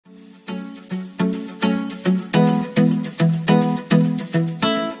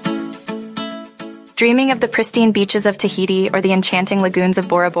Dreaming of the pristine beaches of Tahiti or the enchanting lagoons of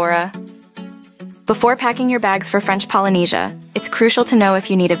Bora Bora? Before packing your bags for French Polynesia, it's crucial to know if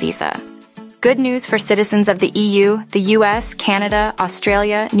you need a visa. Good news for citizens of the EU, the US, Canada,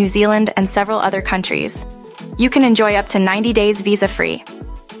 Australia, New Zealand, and several other countries. You can enjoy up to 90 days visa-free.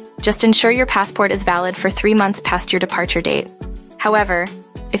 Just ensure your passport is valid for 3 months past your departure date. However,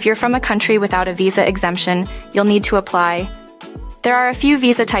 if you're from a country without a visa exemption, you'll need to apply. There are a few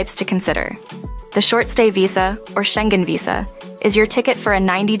visa types to consider. The short-stay visa, or Schengen visa, is your ticket for a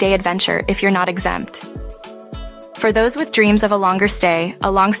 90-day adventure if you're not exempt. For those with dreams of a longer stay,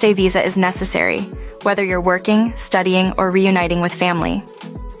 a long-stay visa is necessary, whether you're working, studying, or reuniting with family.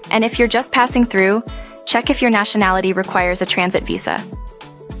 And if you're just passing through, check if your nationality requires a transit visa.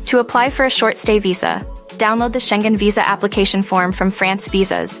 To apply for a short-stay visa, download the Schengen visa application form from France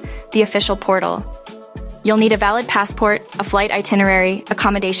Visas, the official portal. You'll need a valid passport, a flight itinerary,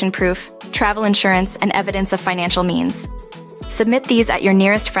 accommodation proof, travel insurance, and evidence of financial means. Submit these at your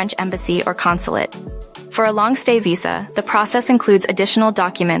nearest French embassy or consulate. For a long-stay visa, the process includes additional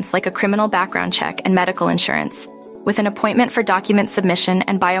documents like a criminal background check and medical insurance, with an appointment for document submission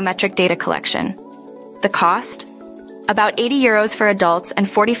and biometric data collection. The cost? About €80 for adults and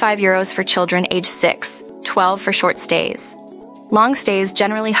 €45 for children aged 6, 12 for short stays. Long stays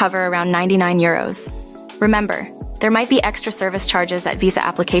generally hover around €99. Remember, there might be extra service charges at visa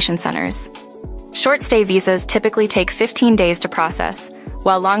application centers. Short-stay visas typically take 15 days to process,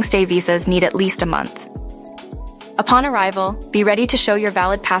 while long-stay visas need at least a month. Upon arrival, be ready to show your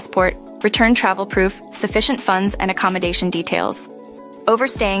valid passport, return travel proof, sufficient funds, and accommodation details.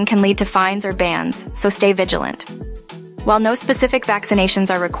 Overstaying can lead to fines or bans, so stay vigilant. While no specific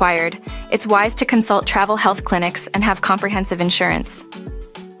vaccinations are required, it's wise to consult travel health clinics and have comprehensive insurance.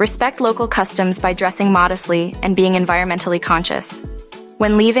 Respect local customs by dressing modestly and being environmentally conscious.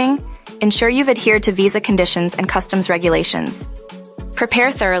 When leaving, ensure you've adhered to visa conditions and customs regulations.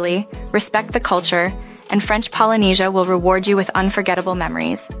 Prepare thoroughly, respect the culture, and French Polynesia will reward you with unforgettable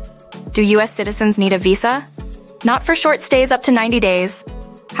memories. Do US citizens need a visa? Not for short stays up to 90 days.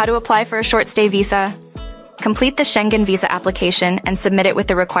 How to apply for a short stay visa? Complete the Schengen visa application and submit it with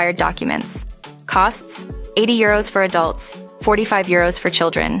the required documents. Costs: €80 for adults, €45 for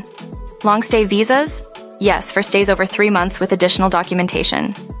children. Long stay visas? Yes, for stays over 3 months with additional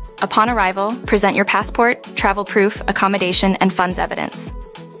documentation. Upon arrival, present your passport, travel proof, accommodation, and funds evidence.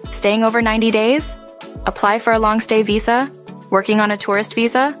 Staying over 90 days? Apply for a long stay visa? Working on a tourist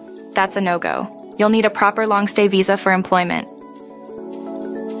visa? That's a no-go. You'll need a proper long stay visa for employment.